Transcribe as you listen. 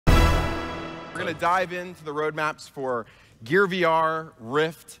We're going to dive into the roadmaps for Gear VR,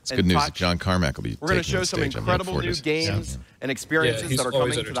 Rift, it's and good news Touch. that John Carmack will be We're going to taking show the some stage. incredible new games and experiences that are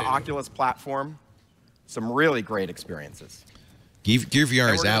coming to the Oculus platform. Some really great experiences. Gear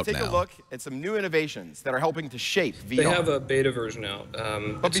VR is out now. We're going to take a look at some new innovations that are helping to shape VR. They have a beta version out.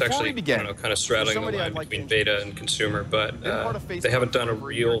 But it's actually, we begin, kind of straddling the line between beta and consumer, but they haven't done a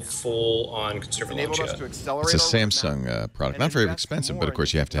real full-on consumer launch yet. It's a Samsung product. Not very expensive, but of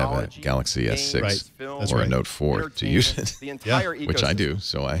course you have to have a Galaxy S6 or a Note 4 to use it, which I do,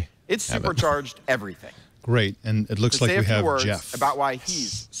 so It's supercharged everything. Great, and it looks like we have Jeff. About why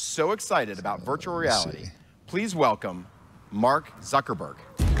he's so excited about virtual reality, please welcome Mark Zuckerberg.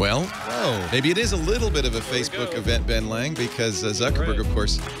 Well, maybe it is a little bit of a Facebook event, Ben Lang, because Zuckerberg, of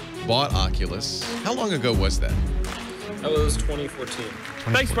course, bought Oculus. How long ago was that? That was 2014.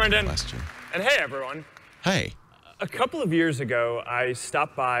 Thanks, Brendan. Last year. And hey, everyone. Hey. A couple of years ago, I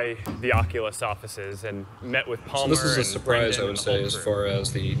stopped by the Oculus offices and met with Palmer. So this is a surprise, I would say, as far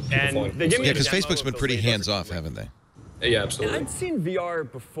as the because Facebook's been pretty hands-off, haven't they? Yeah, absolutely. And I'd seen VR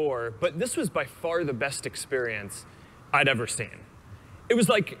before, but this was by far the best experience I'd ever seen. It was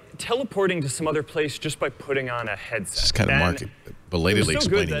like teleporting to some other place just by putting on a headset. Just kind of Mark belatedly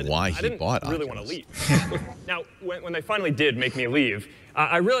explaining why he bought Oculus. I didn't really want to leave. Now, when they finally did make me leave,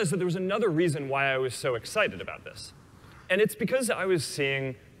 I realized that there was another reason why I was so excited about this. And it's because I was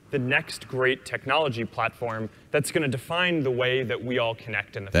seeing the next great technology platform that's going to define the way that we all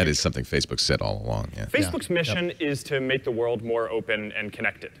connect in the future. That is something Facebook said all along. Yeah. Facebook's mission is to make the world more open and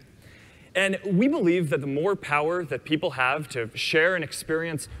connected. And we believe that the more power that people have to share and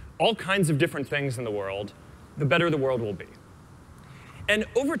experience all kinds of different things in the world, the better the world will be. And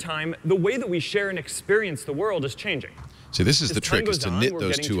over time, the way that we share and experience the world is changing. See, this is the trick, is to knit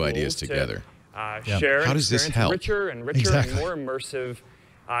those two ideas together. Share How does this help? richer and richer and more immersive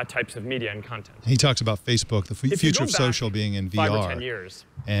types of media and content. He talks about Facebook, the future of social being in VR. 5 or 10 years,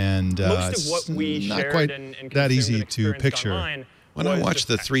 and most of what we not shared quite and that easy to picture. Online, when I watched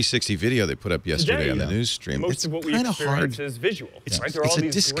the 360 video they put up yesterday on the news stream, it's kind of hard. Is visual, it's right? a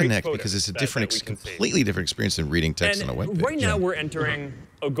disconnect because it's a completely different experience than reading text on a web page. Right now we're entering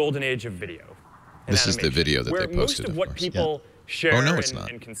a golden age of video. This is the video that they posted, most of what people share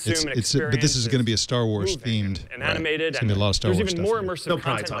and consume and experience. But this is going to be a Star Wars themed. And animated. It's going to be a lot of Star Wars stuff. There's even more stuff. immersive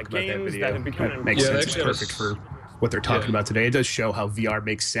content like games that have become important. Makes sense. It's perfect for what they're talking about today. It does show how VR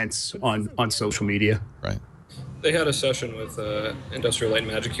makes sense on social media. Right. They had a session with Industrial Light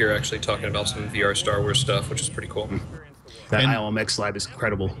and Magic here actually talking about some VR Star Wars stuff, which is pretty cool. That ILMX lab is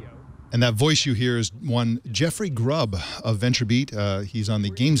incredible. And that voice you hear is one Jeffrey Grubb of VentureBeat. He's on the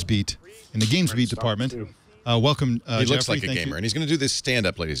Games Beat, in the Games Beat department. Welcome, He looks Jeffrey. like a gamer, and he's going to do this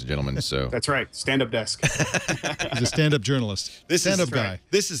stand-up, ladies and gentlemen. So that's right, stand-up desk. He's a stand-up journalist, stand-up guy.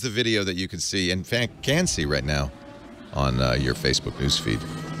 This is the video that you can see, in fact, can see right now on your Facebook newsfeed.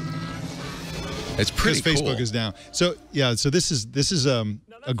 It's pretty cool. Facebook is down. So yeah, so this is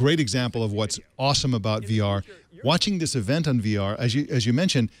a great example of what's awesome about VR. Watching this event on VR, as you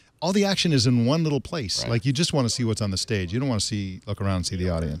mentioned, all the action is in one little place. Right. Like you just want to see what's on the stage. You don't want to look around and see the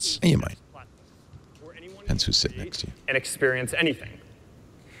audience. And you might. Depends who's sitting next to you. And experience anything.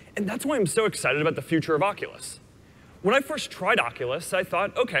 And that's why I'm so excited about the future of Oculus. When I first tried Oculus, I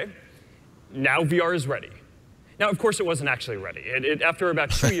thought, okay, now VR is ready. Now, of course, it wasn't actually ready. After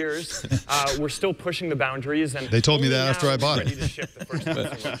about 2 years, we're still pushing the boundaries. And they told me that after I bought it. To ship the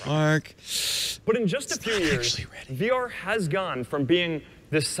first Mark. But in just a few years, VR has gone from being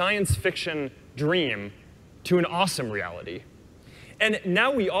this science fiction dream to an awesome reality. And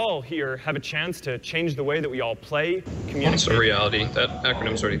now we all here have a chance to change the way that we all play, communicate. Also reality. That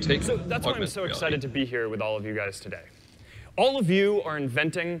acronym's already taken. So that's why I'm so excited to be here with all of you guys today. All of you are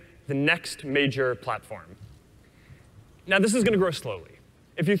inventing the next major platform. Now, this is going to grow slowly.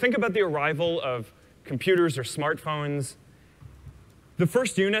 If you think about the arrival of computers or smartphones, the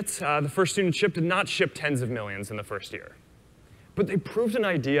first unit shipped did not ship tens of millions in the first year. But they proved an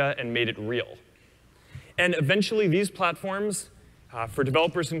idea and made it real. And eventually, these platforms, for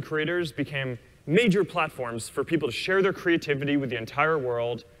developers and creators, became major platforms for people to share their creativity with the entire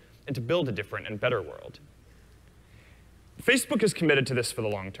world and to build a different and better world. Facebook is committed to this for the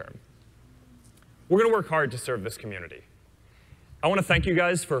long term. We're going to work hard to serve this community. I want to thank you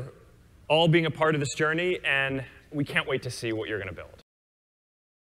guys for all being a part of this journey, and we can't wait to see what you're going to build.